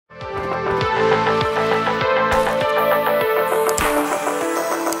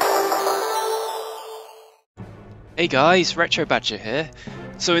Hey guys, Retro Badger here.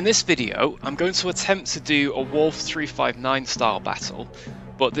 So in this video, I'm going to attempt to do a Wolf 359 style battle,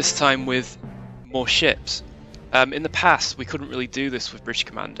 but this time with more ships. In the past, we couldn't really do this with Bridge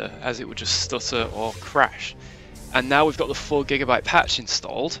Commander, as it would just stutter or crash. And now we've got the 4GB patch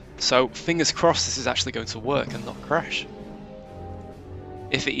installed, so fingers crossed this is actually going to work and not crash.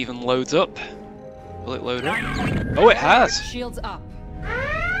 If it even loads up. Will it load up? Oh, it has! Shields up.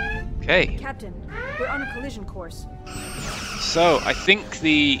 Okay. Captain, we're on a collision course. So I think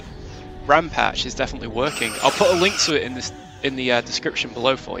the RAM patch is definitely working. I'll put a link to it in the description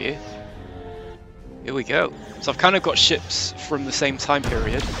below for you. Here we go. So I've kind of got ships from the same time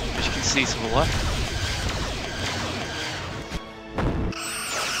period, as you can see to the left.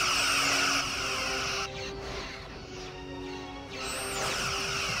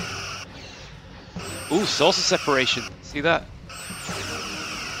 Ooh, source of separation. See that?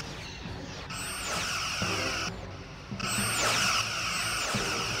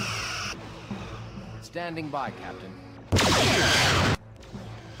 Standing by, Captain.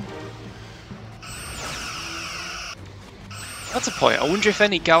 That's a point. I wonder if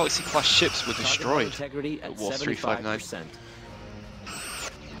any Galaxy-class ships were destroyed integrity at Wolf 359. 75%.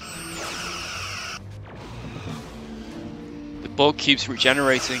 The bug keeps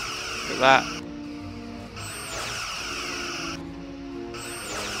regenerating. Look at that.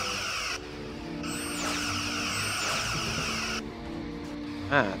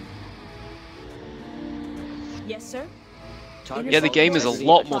 Man. Yes, sir? Yeah, the game is a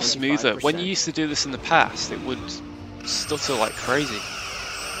lot more smoother. When you used to do this in the past, it would stutter like crazy.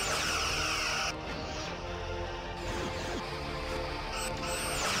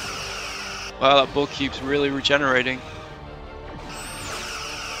 Wow, that bug keeps really regenerating.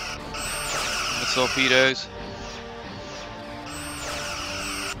 The torpedoes.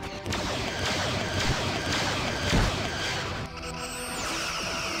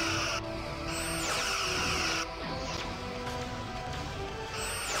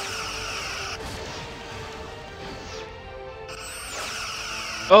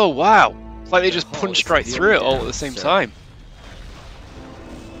 Oh wow! It's like they just punched right through it all at the same time.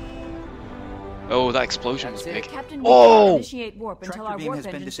 Oh, that explosion was big. Captain, we Oh! can't initiate warp until our warp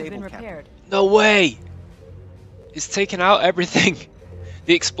engines have been repaired. No way! It's taken out everything.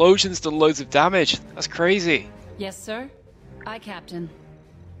 The explosion's done loads of damage. That's crazy. Yes, sir. Aye, Captain.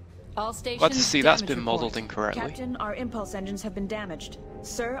 All stations. Glad to see that's been damage modelled report. incorrectly. Captain, our impulse engines have been damaged.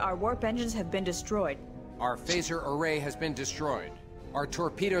 Sir, our warp engines have been destroyed. Our phaser array has been destroyed. Our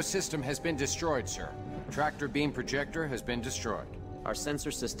torpedo system has been destroyed, sir. Tractor beam projector has been destroyed. Our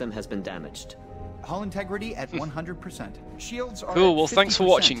sensor system has been damaged. Hull integrity at 100%. Shields are Cool, at well thanks for 50%.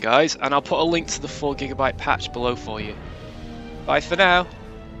 watching guys, and I'll put a link to the 4GB patch below for you. Bye for now.